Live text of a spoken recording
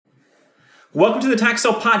Welcome to the Tax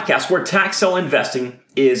Sale Podcast, where tax sale investing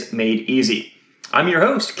is made easy. I'm your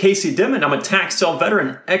host, Casey Dimon. I'm a tax sale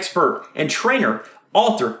veteran, expert, and trainer,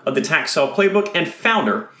 author of the Tax Sale Playbook, and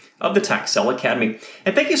founder of the Tax Sale Academy.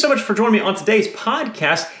 And thank you so much for joining me on today's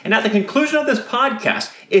podcast. And at the conclusion of this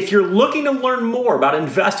podcast, if you're looking to learn more about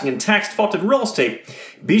investing in tax-defaulted real estate,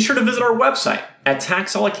 be sure to visit our website at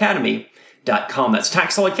taxsaleacademy.com. That's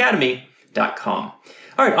taxsaleacademy.com.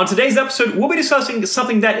 All right, on today's episode, we'll be discussing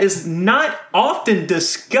something that is not often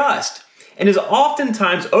discussed and is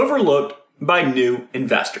oftentimes overlooked by new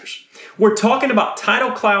investors. We're talking about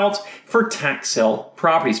title clouds for tax sale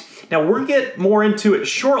properties. Now, we'll get more into it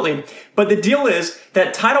shortly, but the deal is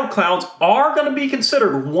that title clouds are going to be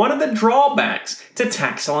considered one of the drawbacks to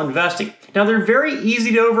tax sale investing. Now, they're very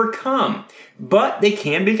easy to overcome, but they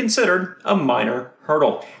can be considered a minor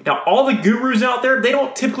hurdle. Now, all the gurus out there, they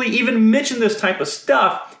don't typically even mention this type of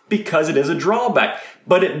stuff because it is a drawback,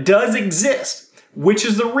 but it does exist, which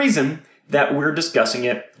is the reason that we're discussing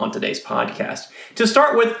it on today's podcast. To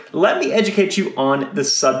start with, let me educate you on the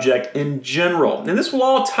subject in general. And this will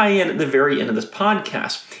all tie in at the very end of this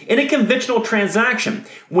podcast. In a conventional transaction,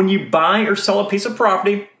 when you buy or sell a piece of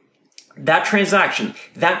property, that transaction,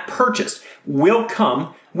 that purchase will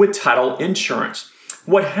come with title insurance.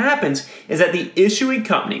 What happens is that the issuing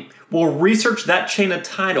company will research that chain of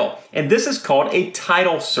title, and this is called a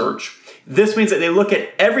title search. This means that they look at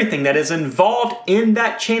everything that is involved in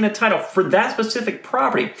that chain of title for that specific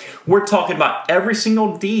property. We're talking about every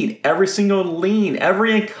single deed, every single lien,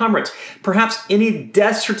 every encumbrance, perhaps any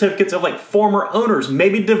death certificates of like former owners,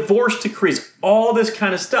 maybe divorce decrees, all this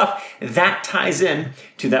kind of stuff that ties in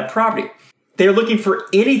to that property. They're looking for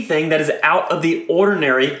anything that is out of the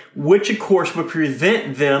ordinary, which of course would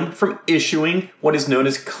prevent them from issuing what is known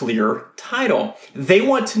as clear title. They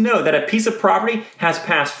want to know that a piece of property has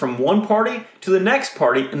passed from one party to the next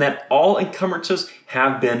party and that all encumbrances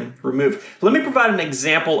have been removed. Let me provide an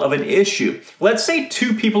example of an issue. Let's say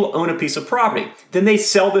two people own a piece of property. Then they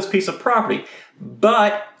sell this piece of property,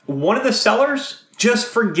 but one of the sellers just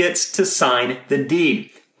forgets to sign the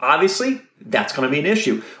deed. Obviously, that's going to be an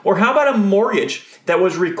issue. Or how about a mortgage that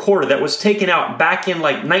was recorded, that was taken out back in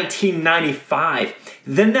like 1995?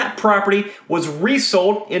 Then that property was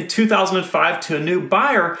resold in 2005 to a new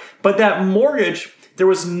buyer, but that mortgage, there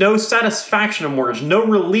was no satisfaction of mortgage, no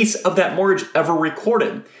release of that mortgage ever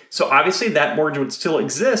recorded. So obviously that mortgage would still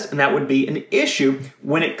exist, and that would be an issue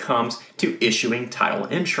when it comes to issuing title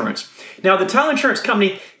insurance. Now, the title insurance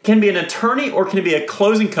company can be an attorney or can be a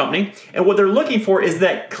closing company, and what they're looking for is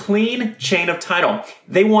that clean chain of title.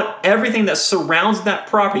 They want everything that surrounds that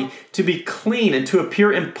property to be clean and to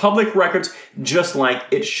appear in public records just like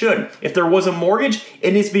it should. If there was a mortgage,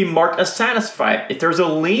 it needs to be marked as satisfied. If there's a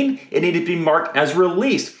lien, it needs to be marked as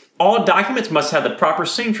released. All documents must have the proper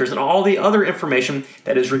signatures and all the other information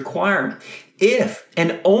that is required. If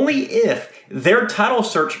and only if their title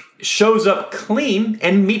search shows up clean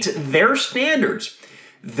and meets their standards,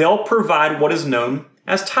 they'll provide what is known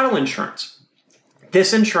as title insurance.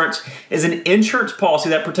 This insurance is an insurance policy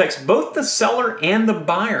that protects both the seller and the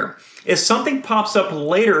buyer. If something pops up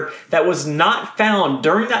later that was not found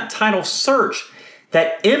during that title search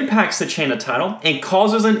that impacts the chain of title and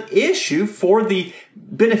causes an issue for the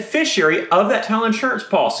beneficiary of that title insurance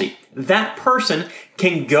policy, that person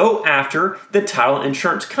can go after the title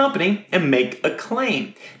insurance company and make a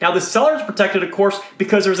claim. Now, the seller is protected, of course,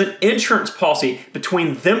 because there's an insurance policy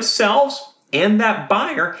between themselves and that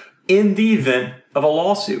buyer in the event of a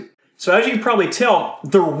lawsuit. So as you can probably tell,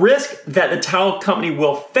 the risk that the title company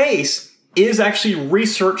will face is actually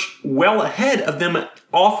researched well ahead of them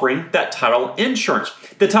offering that title insurance.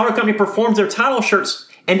 The title company performs their title search,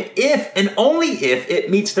 and if and only if it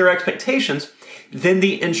meets their expectations, then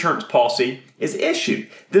the insurance policy is issued.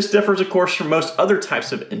 This differs, of course, from most other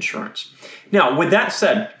types of insurance. Now, with that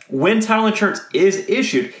said, when title insurance is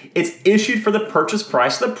issued, it's issued for the purchase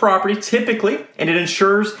price of the property typically, and it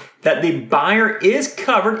ensures that the buyer is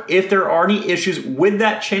covered if there are any issues with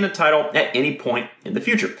that chain of title at any point in the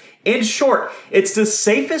future. In short, it's the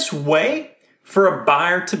safest way for a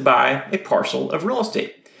buyer to buy a parcel of real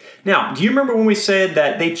estate. Now, do you remember when we said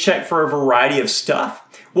that they check for a variety of stuff?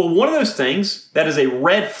 Well, one of those things that is a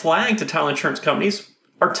red flag to title insurance companies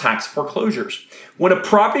are tax foreclosures. When a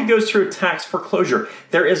property goes through a tax foreclosure,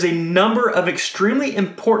 there is a number of extremely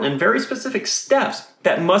important and very specific steps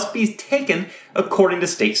that must be taken according to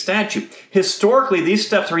state statute. Historically, these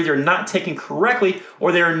steps are either not taken correctly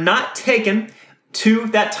or they are not taken to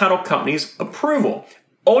that title company's approval.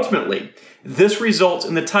 Ultimately, this results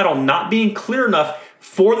in the title not being clear enough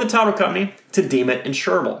for the title company to deem it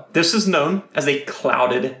insurable. This is known as a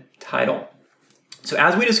clouded title. So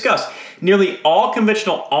as we discussed, nearly all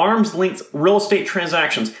conventional arm's length real estate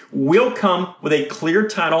transactions will come with a clear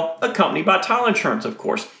title accompanied by title insurance, of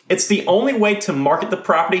course. It's the only way to market the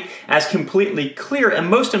property as completely clear, and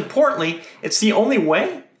most importantly, it's the only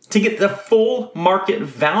way to get the full market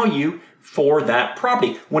value for that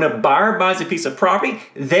property. When a buyer buys a piece of property,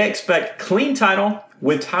 they expect clean title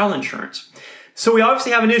with title insurance. So we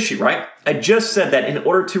obviously have an issue, right? I just said that in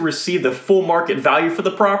order to receive the full market value for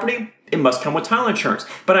the property, it must come with title insurance.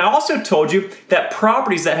 But I also told you that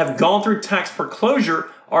properties that have gone through tax foreclosure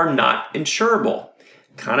are not insurable.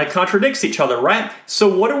 Kind of contradicts each other, right?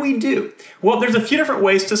 So what do? Well, there's a few different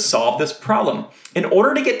ways to solve this problem. In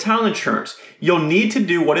order to get title insurance, you'll need to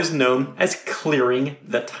do what is known as clearing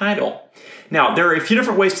the title. Now, there are a few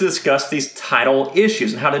different ways to discuss these title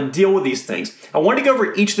issues and how to deal with these things. I wanted to go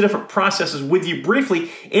over each of the different processes with you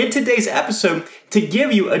briefly in today's episode to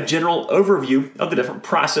give you a general overview of the different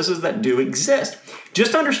processes that do exist.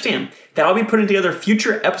 Just understand that I'll be putting together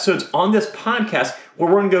future episodes on this podcast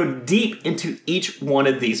where we're going to go deep into each one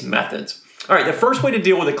of these methods. All right, the first way to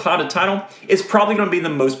deal with a clouded title is probably going to be the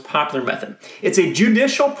most popular method. It's a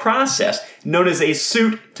judicial process known as a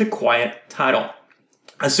suit to quiet title.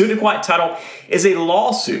 A suit to quiet title is a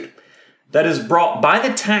lawsuit that is brought by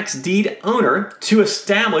the tax deed owner to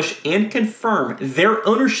establish and confirm their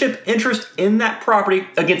ownership interest in that property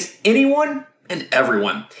against anyone and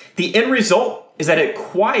everyone. The end result is that it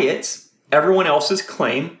quiets everyone else's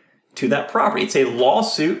claim to that property. It's a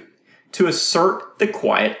lawsuit to assert the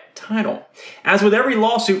quiet title. As with every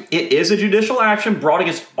lawsuit, it is a judicial action brought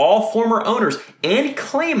against all former owners and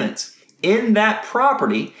claimants in that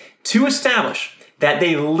property to establish that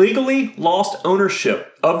they legally lost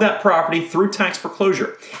ownership of that property through tax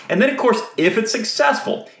foreclosure. And then, of course, if it's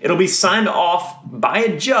successful, it'll be signed off by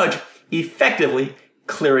a judge, effectively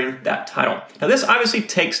clearing that title. Now, this obviously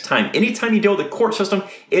takes time. Anytime you deal with the court system,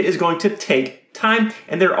 it is going to take time,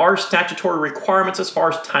 and there are statutory requirements as far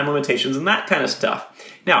as time limitations and that kind of stuff.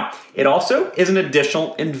 Now, it also is an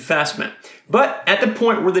additional investment. But at the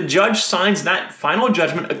point where the judge signs that final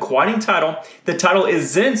judgment acquiring title, the title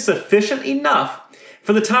is then sufficient enough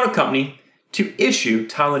for the title company to issue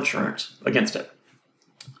title insurance against it.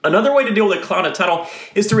 Another way to deal with a clouded title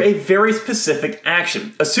is through a very specific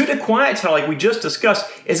action. A suit to quiet title, like we just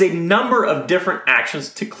discussed, is a number of different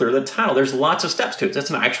actions to clear the title. There's lots of steps to it. That's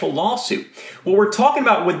an actual lawsuit. What we're talking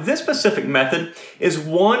about with this specific method is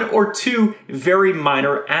one or two very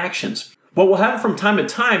minor actions. What will happen from time to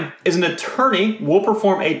time is an attorney will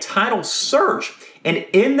perform a title search, and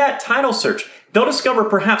in that title search, they'll discover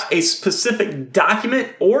perhaps a specific document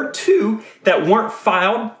or two that weren't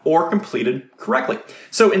filed or completed correctly.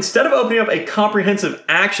 So instead of opening up a comprehensive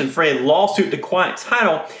action for a lawsuit to quiet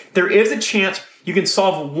title, there is a chance you can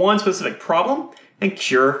solve one specific problem and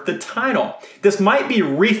cure the title. This might be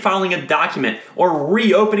refiling a document or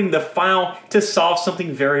reopening the file to solve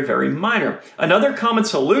something very, very minor. Another common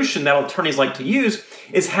solution that attorneys like to use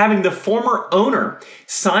is having the former owner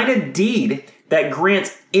sign a deed that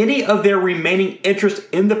grants any of their remaining interest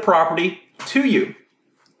in the property to you.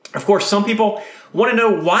 Of course, some people want to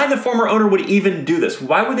know why the former owner would even do this.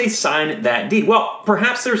 Why would they sign that deed? Well,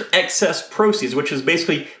 perhaps there's excess proceeds, which is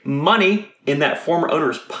basically money in that former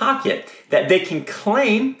owner's pocket that they can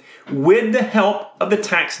claim with the help of the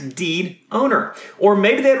tax deed owner. Or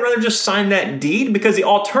maybe they'd rather just sign that deed because the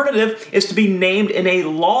alternative is to be named in a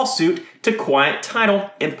lawsuit to quiet title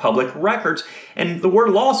in public records. And the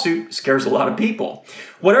word lawsuit scares a lot of people.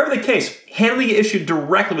 Whatever the case, handling the issue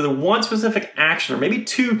directly with one specific action or maybe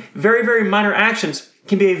two very, very minor actions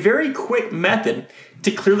can be a very quick method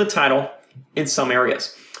to clear the title in some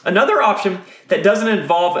areas. Another option that doesn't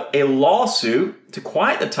involve a lawsuit to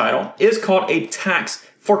quiet the title is called a tax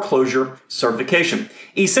foreclosure certification.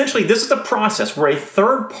 Essentially, this is a process where a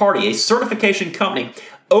third party, a certification company,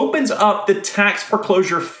 opens up the tax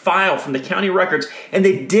foreclosure file from the county records and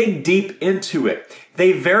they dig deep into it.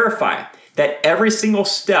 They verify that every single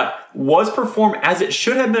step was performed as it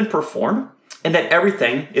should have been performed and that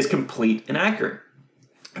everything is complete and accurate.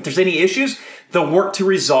 If there's any issues, they'll work to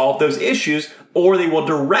resolve those issues or they will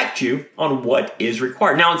direct you on what is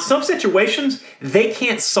required. Now, in some situations, they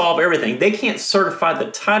can't solve everything. They can't certify the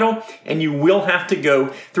title, and you will have to go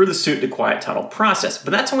through the suit to quiet title process.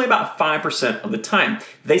 But that's only about 5% of the time.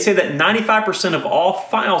 They say that 95% of all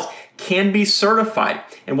files can be certified.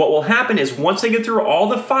 And what will happen is once they get through all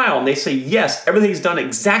the file and they say, yes, everything's done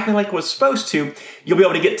exactly like it was supposed to, you'll be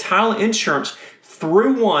able to get title insurance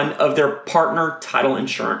through one of their partner title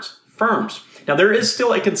insurance firms. Now, there is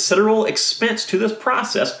still a considerable expense to this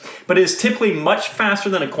process, but it is typically much faster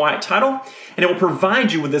than a quiet title, and it will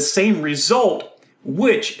provide you with the same result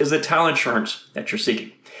which is the title insurance that you're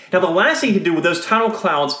seeking. Now, the last thing you can do with those title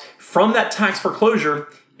clouds from that tax foreclosure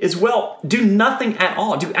is, well, do nothing at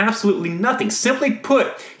all. Do absolutely nothing. Simply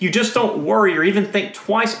put, you just don't worry or even think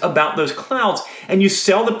twice about those clouds, and you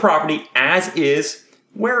sell the property as is,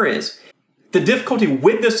 where is. The difficulty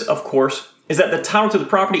with this, of course, is that the title to the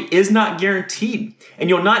property is not guaranteed, and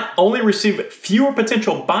you'll not only receive fewer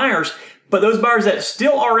potential buyers, but those buyers that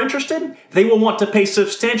still are interested, they will want to pay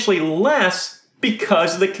substantially less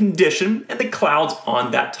because of the condition and the clouds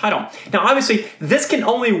on that title. Now, obviously, this can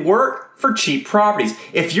only work for cheap properties.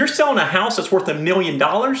 If you're selling a house that's worth $1 million,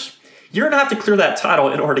 you're gonna have to clear that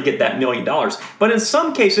title in order to get that $1 million. But in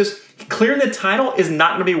some cases, clearing the title is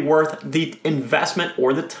not gonna be worth the investment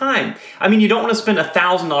or the time. I mean, you don't wanna spend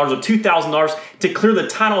 $1,000 or $2,000 to clear the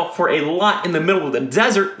title for a lot in the middle of the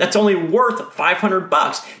desert that's only worth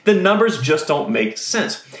 $500. The numbers just don't make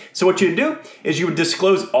sense. So what you would do is you would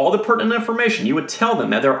disclose all the pertinent information. You would tell them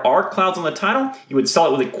that there are clouds on the title. You would sell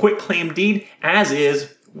it with a quick claim deed, as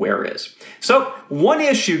is, where is. So one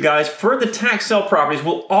issue, guys, for the tax sale properties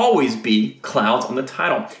will always be clouds on the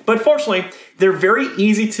title. But fortunately, they're very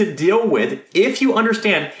easy to deal with if you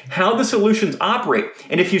understand how the solutions operate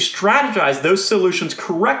and if you strategize those solutions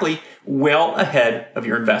correctly well ahead of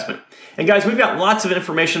your investment. And guys, we've got lots of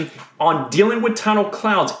information on dealing with title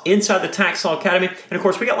clouds inside the Tax Sale Academy. And of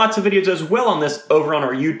course, we got lots of videos as well on this over on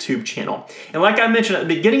our YouTube channel. And like I mentioned at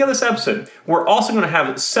the beginning of this episode, we're also going to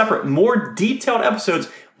have separate, more detailed episodes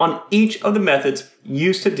on each of the methods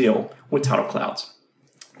used to deal with title clouds.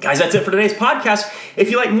 Guys, that's it for today's podcast. If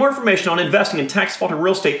you'd like more information on investing in tax defaulted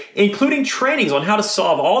real estate, including trainings on how to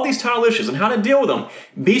solve all these title issues and how to deal with them,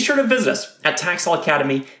 be sure to visit us at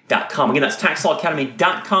TaxSaleAcademy.com. Again, that's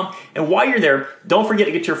TaxSaleAcademy.com. And while you're there, don't forget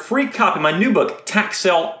to get your free copy of my new book, Tax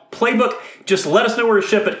Sale Playbook. Just let us know where to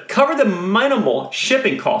ship it. Cover the minimal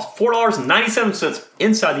shipping cost, $4.97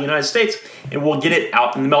 inside the United States, and we'll get it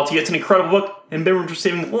out in the mail to you. It's an incredible book, and been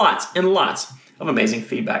receiving lots and lots of amazing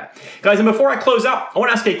feedback. Guys, and before I close out, I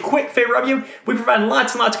want to ask a quick favor of you. We provide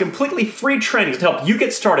lots and lots of completely free trainings to help you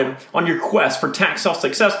get started on your quest for tax sale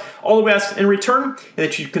success. All we ask in return is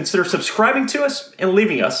that you consider subscribing to us and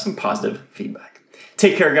leaving us some positive feedback.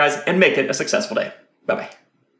 Take care, guys, and make it a successful day. Bye-bye.